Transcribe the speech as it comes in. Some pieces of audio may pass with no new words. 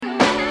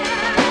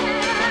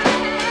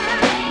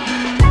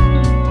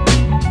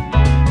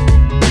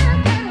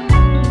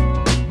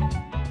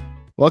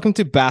Welcome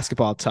to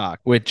Basketball Talk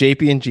with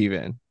JP and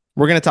Jeevan.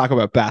 We're going to talk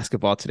about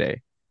basketball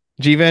today.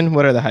 Jeevan,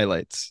 what are the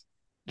highlights?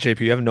 JP,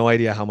 you have no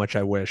idea how much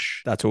I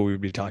wish that's what we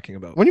would be talking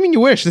about. What do you mean you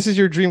wish? This is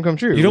your dream come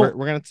true. You don't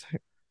We're going to...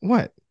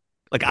 What?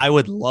 like I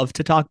would love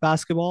to talk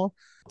basketball.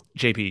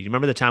 JP, you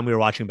remember the time we were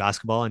watching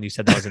basketball and you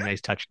said that was a nice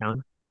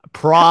touchdown? I I,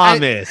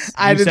 promise.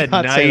 I You did said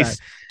not say that. nice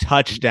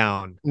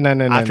touchdown No,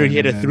 no, no, after no, he no,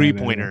 hit a no, no, no, no.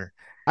 three-pointer.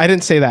 I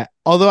didn't say that.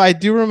 Although I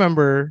do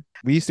remember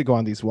we used to go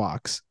on these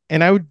walks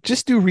and I would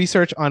just do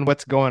research on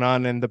what's going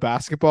on in the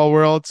basketball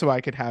world so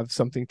I could have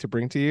something to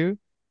bring to you.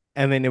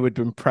 And then it would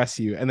impress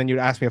you. And then you'd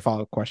ask me a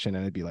follow-up question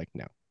and I'd be like,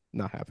 no,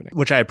 not happening.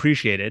 Which I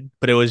appreciated,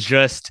 but it was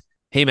just,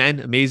 hey man,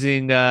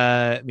 amazing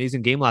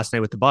game last night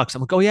with the Bucks.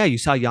 I'm like, oh yeah, you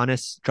saw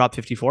Giannis drop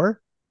 54?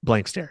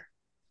 Blank stare.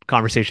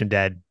 Conversation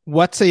dead.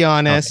 What's a Okay.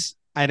 Giannis?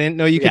 I didn't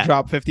know you could Yeah.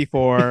 drop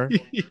 54.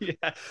 Yeah.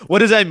 What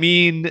does that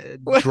mean?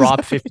 What does Drop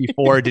that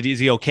 54. Is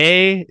he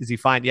okay? Is he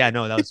fine? Yeah,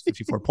 no, that was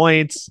 54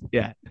 points.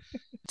 Yeah.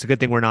 It's a good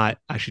thing we're not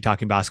actually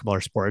talking basketball or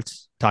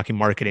sports, talking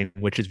marketing,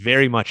 which is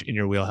very much in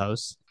your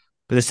wheelhouse.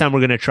 But this time we're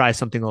going to try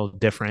something a little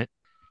different.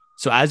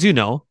 So, as you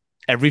know,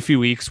 every few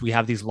weeks we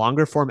have these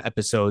longer form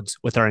episodes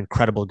with our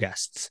incredible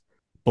guests.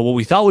 But what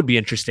we thought would be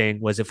interesting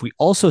was if we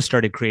also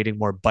started creating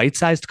more bite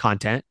sized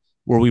content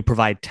where we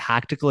provide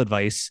tactical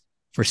advice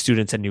for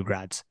students and new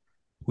grads.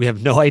 We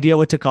have no idea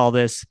what to call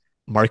this,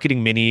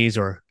 marketing minis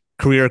or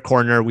career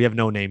corner. We have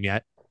no name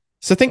yet.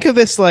 So think of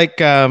this like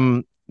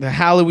the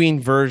Halloween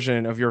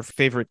version of your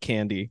favorite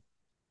candy.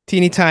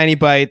 Teeny tiny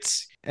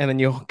bites, and then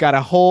you got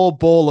a whole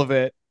bowl of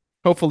it.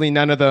 Hopefully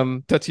none of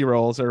them Tootsie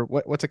Rolls or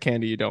what's a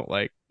candy you don't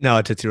like.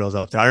 No, Tootsie Rolls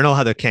out there. I don't know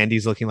how the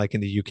candy's looking like in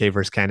the UK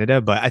versus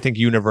Canada, but I think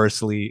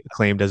universally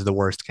acclaimed as the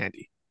worst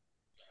candy.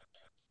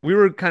 We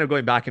were kind of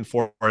going back and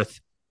forth.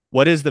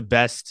 What is the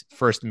best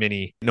first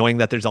mini, knowing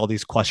that there's all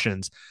these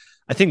questions?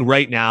 I think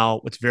right now,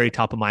 what's very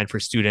top of mind for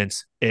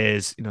students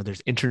is,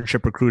 there's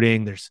internship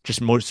recruiting. There's just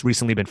most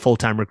recently been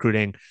full-time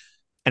recruiting.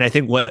 And I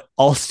think what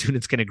all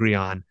students can agree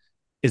on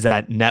is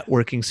that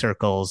networking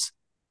circles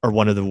are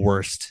one of the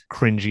worst,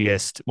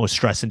 cringiest, most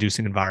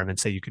stress-inducing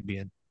environments that you could be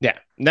in. Yeah,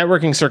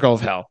 networking circle of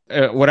hell.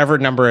 Whatever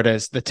number it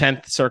is, the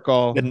 10th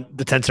circle. And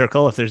the 10th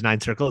circle, if there's 9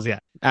 circles, yeah.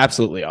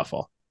 Absolutely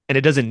awful. And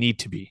it doesn't need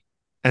to be.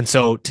 And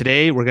so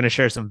today we're going to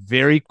share some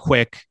very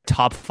quick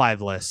top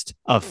 5 list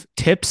of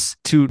tips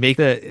to make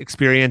the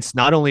experience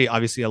not only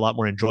obviously a lot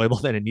more enjoyable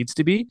than it needs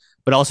to be,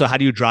 but also how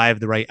do you drive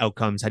the right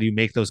outcomes? How do you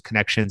make those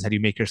connections? How do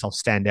you make yourself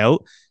stand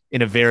out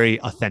in a very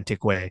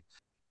authentic way?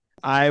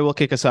 I will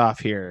kick us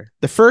off here.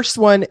 The first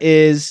one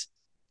is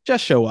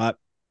just show up.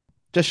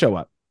 Just show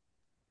up.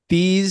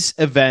 These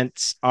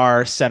events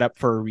are set up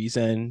for a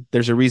reason.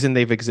 There's a reason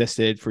they've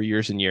existed for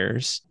years and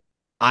years.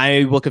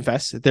 I will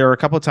confess, there were a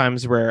couple of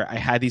times where I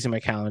had these in my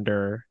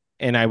calendar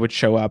and I would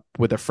show up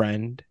with a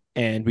friend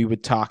and we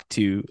would talk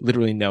to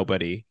literally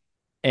nobody.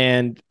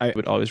 And I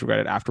would always regret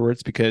it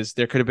afterwards because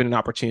there could have been an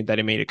opportunity that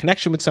I made a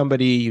connection with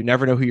somebody. You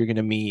never know who you're going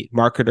to meet,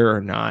 marketer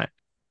or not.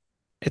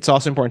 It's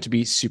also important to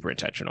be super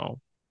intentional.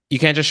 You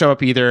can't just show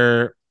up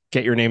either,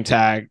 get your name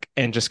tag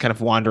and just kind of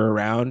wander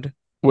around.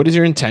 What is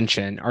your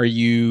intention? Are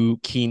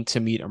you keen to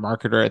meet a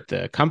marketer at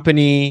the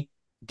company?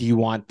 Do you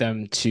want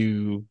them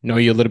to know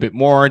you a little bit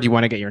more? Do you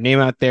want to get your name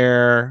out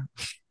there?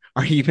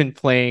 Are you even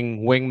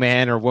playing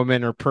wingman or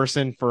woman or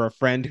person for a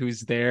friend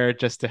who's there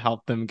just to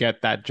help them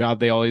get that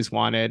job they always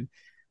wanted?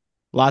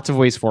 Lots of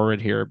ways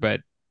forward here, but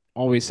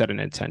always set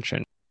an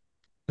intention.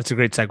 That's a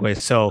great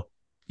segue. So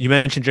you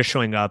mentioned just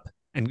showing up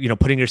and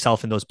putting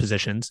yourself in those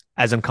positions,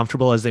 as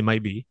uncomfortable as they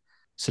might be.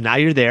 So now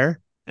you're there.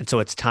 And so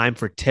it's time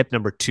for tip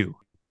number 2.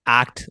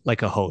 Act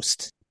like a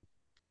host.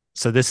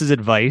 So this is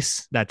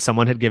advice that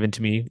someone had given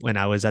to me when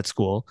I was at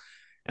school.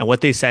 And what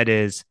they said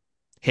is,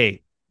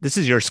 hey, this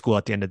is your school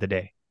at the end of the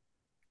day.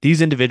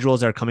 These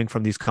individuals are coming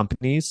from these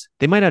companies.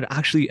 They might not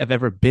actually have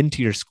ever been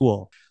to your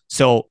school.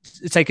 So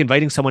it's like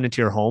inviting someone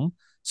into your home.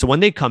 So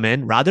when they come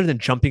in, rather than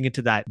jumping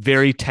into that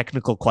very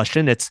technical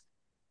question, it's,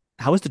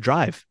 how was the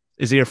drive?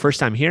 Is it your first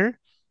time here?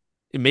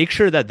 Make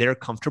sure that they're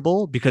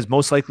comfortable, because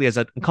most likely, as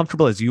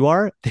uncomfortable as you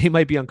are, they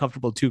might be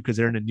uncomfortable too because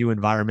they're in a new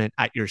environment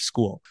at your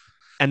school.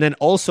 And then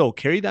also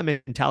carry that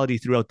mentality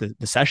throughout the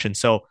session.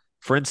 So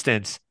for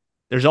instance,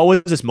 there's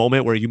always this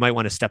moment where you might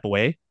want to step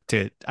away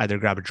to either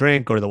grab a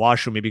drink, go to the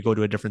washroom, maybe go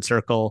to a different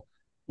circle.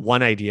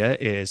 One idea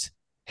is,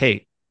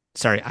 hey,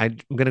 sorry, I'm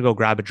going to go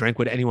grab a drink.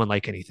 Would anyone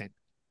like anything?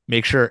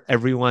 Make sure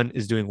everyone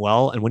is doing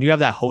well. And when you have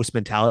that host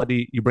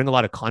mentality, you bring a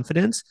lot of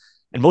confidence.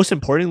 And most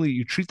importantly,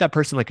 you treat that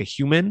person like a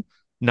human,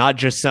 not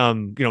just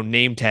some,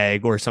 name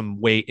tag or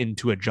some way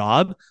into a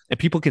job. And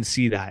people can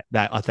see that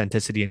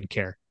authenticity and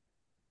care.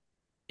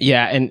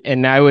 Yeah,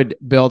 and I would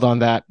build on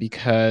that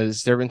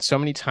because there have been so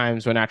many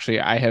times when actually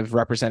I have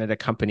represented a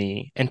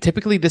company, and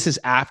typically this is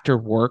after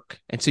work,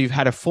 and so you've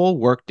had a full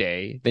work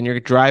day, then you're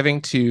driving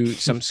to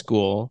some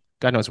school,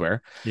 God knows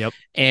where, Yep.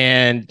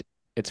 and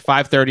it's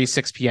 5:30,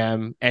 6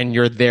 p.m., and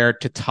you're there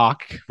to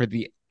talk for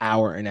the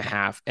hour and a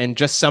half, and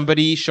just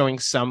somebody showing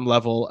some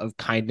level of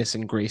kindness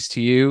and grace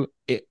to you,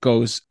 it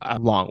goes a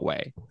long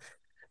way.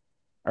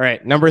 All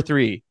right, number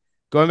 3,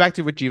 going back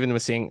to what Jeevan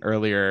was saying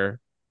earlier,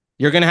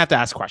 you're going to have to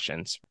ask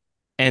questions.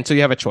 And so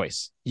you have a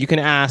choice. You can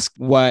ask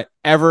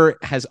whatever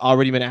has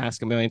already been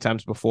asked a million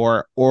times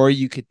before, or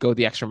you could go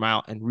the extra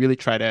mile and really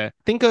try to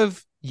think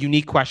of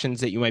unique questions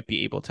that you might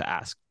be able to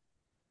ask.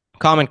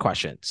 Common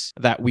questions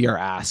that we are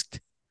asked.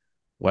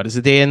 What does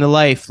a day in the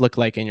life look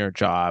like in your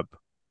job?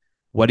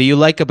 What do you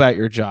like about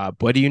your job?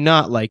 What do you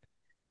not like?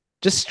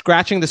 Just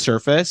scratching the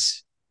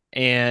surface,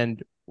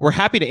 and we're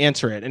happy to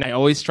answer it. And I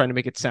always try to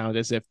make it sound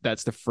as if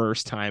that's the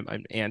first time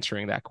I'm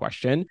answering that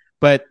question.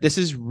 But this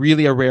is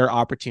really a rare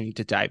opportunity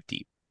to dive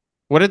deep.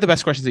 What are the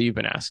best questions that you've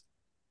been asked?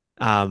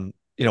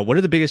 What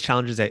are the biggest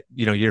challenges that,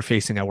 you're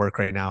facing at work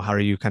right now? How are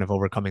you kind of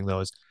overcoming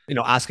those?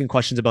 Asking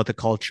questions about the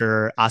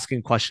culture,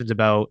 asking questions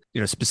about,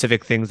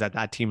 specific things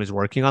that team is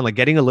working on, like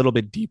getting a little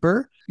bit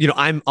deeper.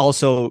 I'm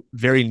also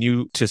very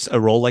new to a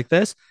role like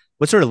this.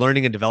 What sort of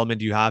learning and development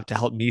do you have to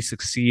help me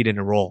succeed in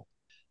a role?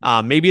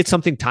 Maybe it's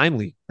something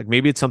timely, like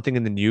maybe it's something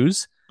in the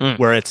news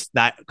where it's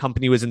that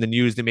company was in the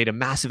news, they made a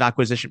massive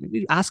acquisition.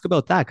 Maybe ask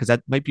about that because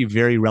that might be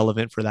very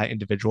relevant for that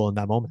individual in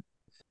that moment.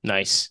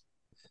 Nice.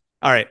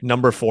 All right,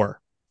 number 4.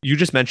 You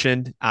just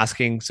mentioned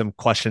asking some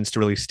questions to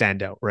really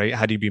stand out, right?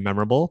 How do you be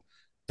memorable?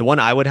 The one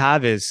I would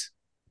have is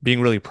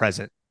being really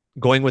present,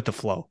 going with the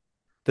flow.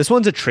 This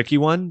one's a tricky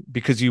one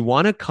because you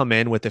want to come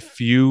in with a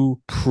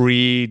few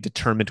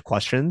predetermined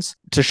questions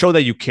to show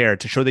that you care,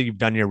 to show that you've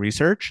done your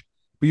research,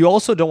 but you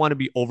also don't want to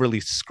be overly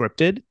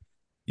scripted.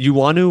 You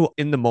want to,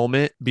 in the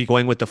moment, be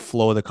going with the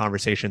flow of the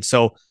conversation.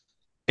 So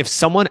if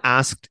someone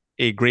asked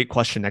a great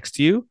question next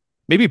to you,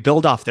 maybe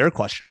build off their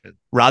question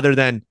rather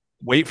than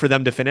wait for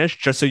them to finish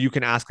just so you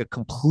can ask a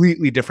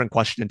completely different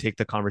question and take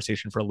the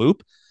conversation for a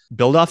loop.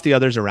 Build off the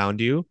others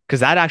around you because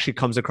that actually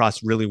comes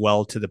across really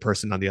well to the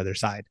person on the other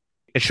side.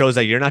 It shows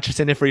that you're not just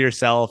in it for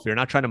yourself. You're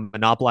not trying to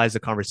monopolize the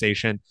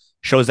conversation. It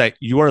shows that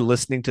you are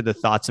listening to the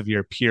thoughts of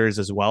your peers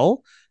as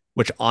well,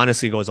 which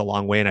honestly goes a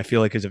long way. And I feel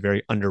like is a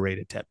very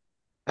underrated tip.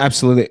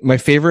 Absolutely. My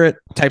favorite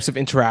types of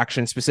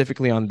interaction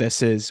specifically on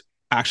this is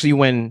actually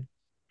when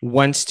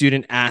one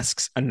student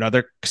asks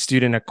another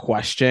student a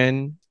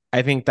question.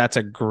 I think that's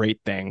a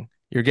great thing.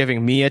 You're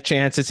giving me a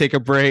chance to take a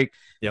break.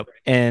 Yep.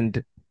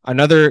 And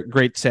another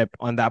great tip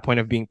on that point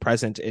of being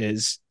present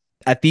is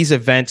at these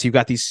events, you've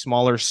got these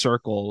smaller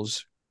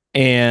circles,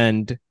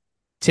 and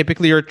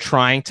typically you're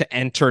trying to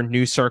enter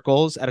new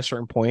circles at a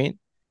certain point.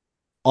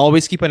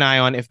 Always keep an eye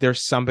on if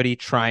there's somebody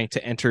trying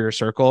to enter your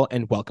circle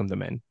and welcome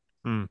them in.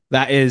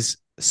 That is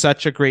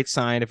such a great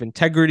sign of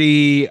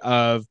integrity,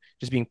 of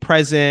just being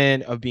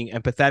present, of being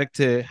empathetic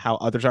to how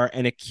others are.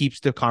 And it keeps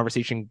the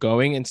conversation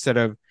going instead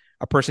of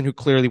a person who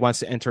clearly wants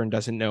to enter and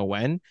doesn't know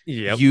when.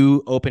 Yep.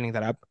 You opening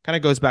that up kind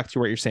of goes back to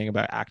what you're saying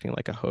about acting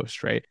like a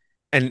host, right?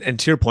 And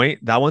to your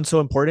point, that one's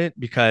so important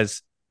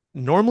because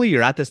normally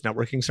you're at this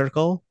networking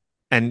circle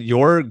and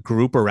your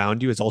group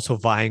around you is also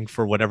vying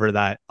for whatever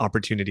that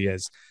opportunity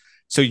is.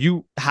 So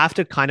you have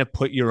to kind of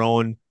put your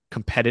own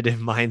competitive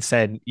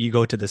mindset and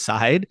ego to the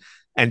side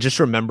and just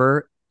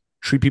remember,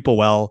 treat people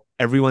well.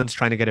 Everyone's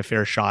trying to get a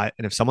fair shot.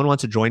 And if someone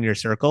wants to join your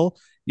circle,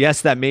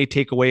 yes, that may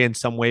take away in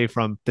some way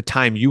from the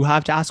time you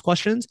have to ask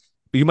questions,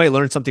 but you might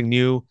learn something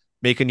new,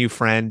 make a new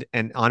friend.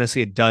 And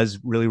honestly, it does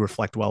really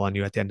reflect well on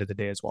you at the end of the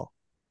day as well.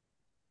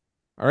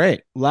 All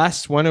right.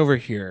 Last one over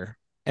here.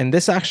 And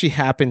this actually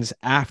happens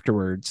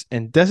afterwards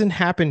and doesn't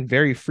happen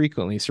very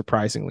frequently,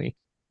 surprisingly.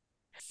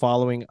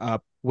 Following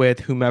up with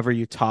whomever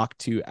you talk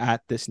to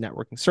at this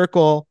networking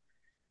circle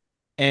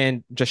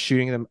and just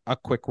shooting them a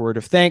quick word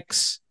of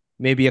thanks,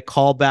 maybe a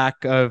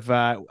callback of,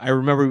 I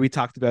remember we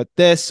talked about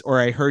this,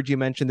 or I heard you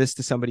mention this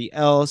to somebody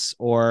else,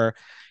 or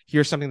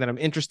here's something that I'm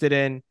interested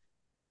in.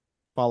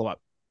 Follow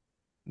up.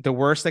 The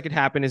worst that could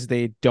happen is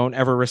they don't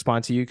ever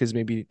respond to you because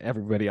maybe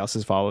everybody else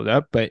has followed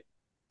up, but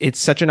it's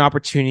such an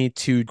opportunity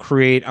to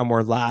create a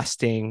more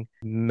lasting,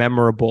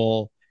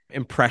 memorable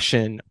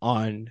impression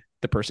on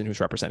the person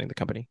who's representing the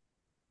company.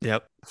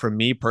 Yep. For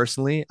me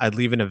personally, I'd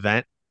leave an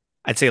event.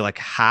 I'd say like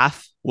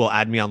half will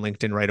add me on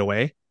LinkedIn right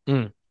away.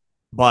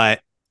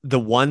 But the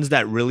ones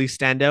that really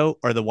stand out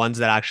are the ones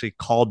that actually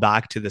call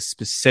back to the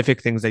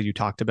specific things that you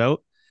talked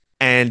about.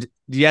 And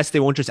yes, they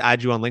won't just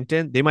add you on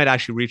LinkedIn. They might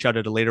actually reach out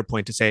at a later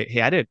point to say,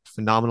 hey, I had a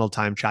phenomenal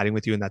time chatting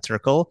with you in that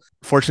circle.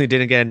 Fortunately,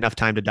 didn't get enough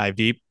time to dive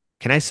deep.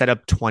 Can I set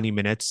up 20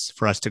 minutes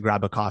for us to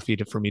grab a coffee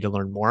for me to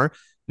learn more?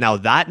 Now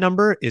that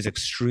number is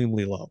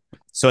extremely low.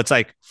 So it's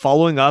like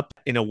following up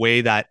in a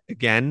way that,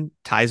 again,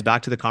 ties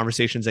back to the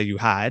conversations that you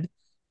had,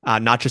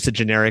 not just a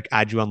generic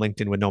add you on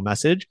LinkedIn with no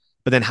message,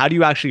 but then how do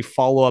you actually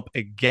follow up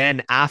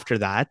again after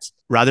that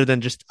rather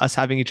than just us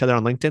having each other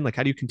on LinkedIn? Like,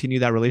 how do you continue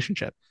that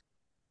relationship?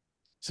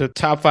 So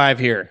top 5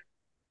 here.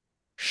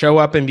 Show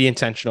up and be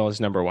intentional is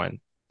number 1.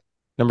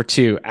 Number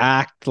 2,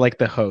 act like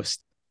the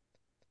host.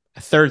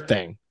 A third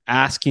thing,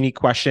 ask unique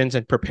questions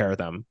and prepare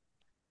them.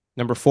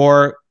 Number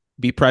 4,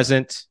 be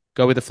present,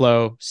 go with the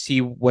flow, see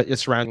what your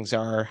surroundings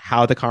are,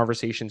 how the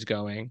conversation's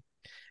going,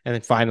 and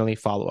then finally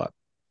follow up.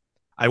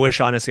 I wish,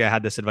 honestly, I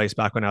had this advice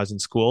back when I was in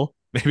school.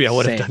 maybe I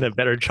would have done Same. a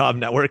better job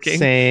networking. And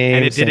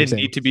Same, it same, didn't same.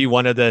 need to be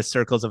one of the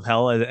circles of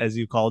hell, as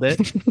you called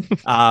it.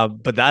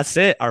 But that's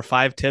it. Our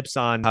 5 tips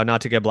on how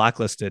not to get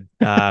blacklisted.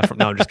 No,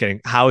 I'm just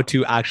kidding. How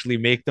to actually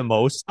make the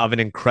most of an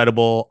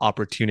incredible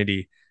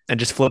opportunity and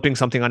just flipping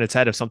something on its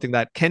head of something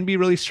that can be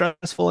really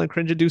stressful and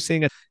cringe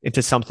inducing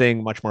into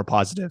something much more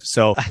positive.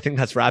 So I think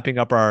that's wrapping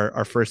up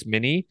our first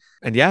mini.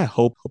 And yeah,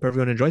 hope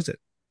everyone enjoys it.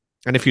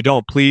 And if you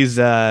don't, please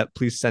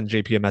send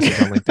JP a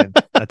message on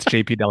LinkedIn. That's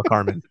JP Del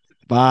Carmen.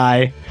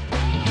 Bye.